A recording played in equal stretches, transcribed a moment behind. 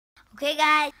Okay,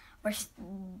 guys, we're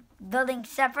building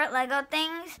separate Lego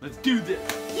things. Let's do this.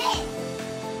 Yeah!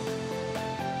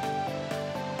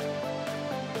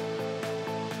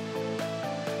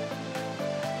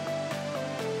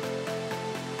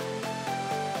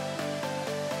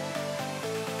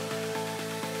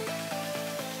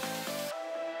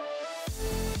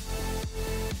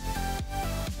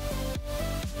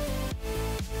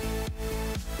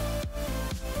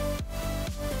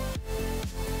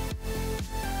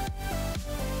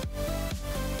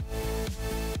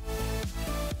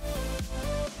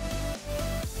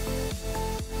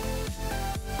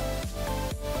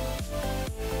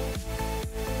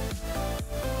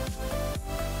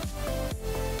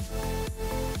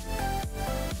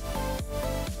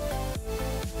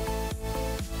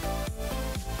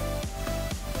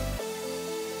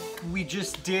 We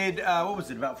just did, what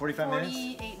was it, about 45 minutes?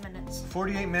 48 minutes.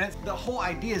 48 minutes. The whole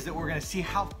idea is that we're gonna see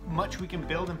how much we can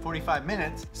build in 45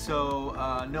 minutes. So,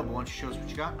 Noble, why don't you show us what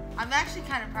you got? I'm actually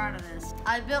kind of proud of this.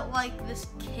 I built like this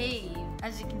cave,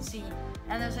 as you can see,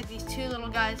 and there's like these two little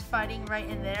guys fighting right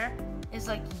in there. It's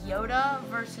like Yoda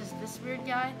versus this weird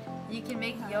guy. You can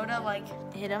make Yoda like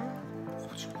hit him.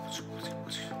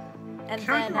 And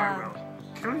then,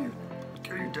 Kill you,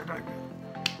 Jedi.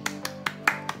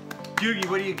 Yugi,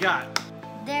 what do you got?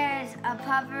 There's a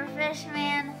pufferfish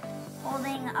man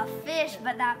holding a fish,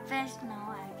 but that fish, no,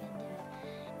 I can do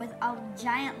it. With a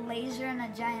giant laser and a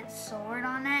giant sword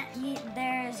on it.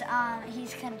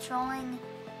 He's controlling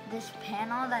this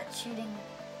panel that's shooting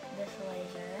this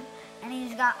laser. And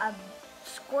he's got a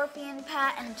scorpion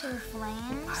pat and 2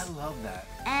 flames. I love that.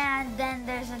 And then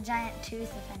there's a giant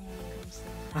tooth if anyone comes to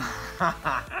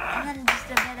that. And then just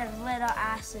a bit of little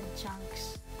acid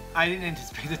chunks. I didn't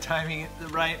anticipate the timing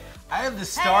right. I have the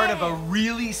start of a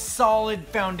really solid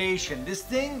foundation. This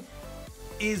thing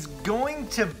is going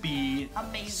to be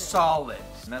amazing, solid.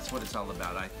 And that's what it's all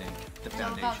about, I think, the it's all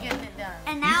foundation. about getting it done.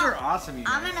 And These now are awesome, you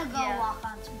guys. I'm gonna go Yeah. walk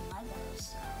on some Legos,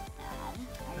 so Dad, are you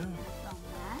gonna film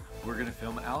that? We're gonna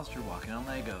film Alistair walking on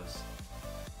Legos.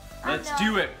 I'm Let's done.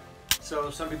 do it. So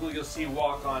some people you'll see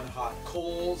walk on hot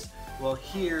coals. Well,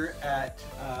 here at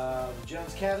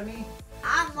Jones Academy,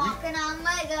 I'm walking on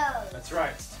Legos. that's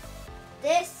right.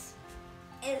 This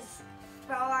is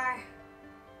for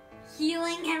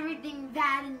healing everything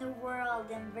bad in the world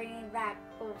and bringing back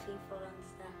cool people and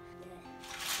stuff.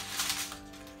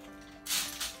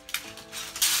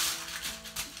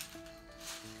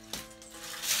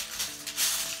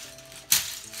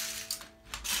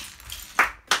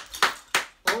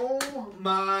 Oh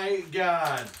my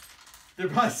God. They're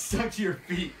probably stuck to your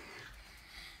feet.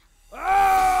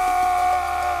 Ah!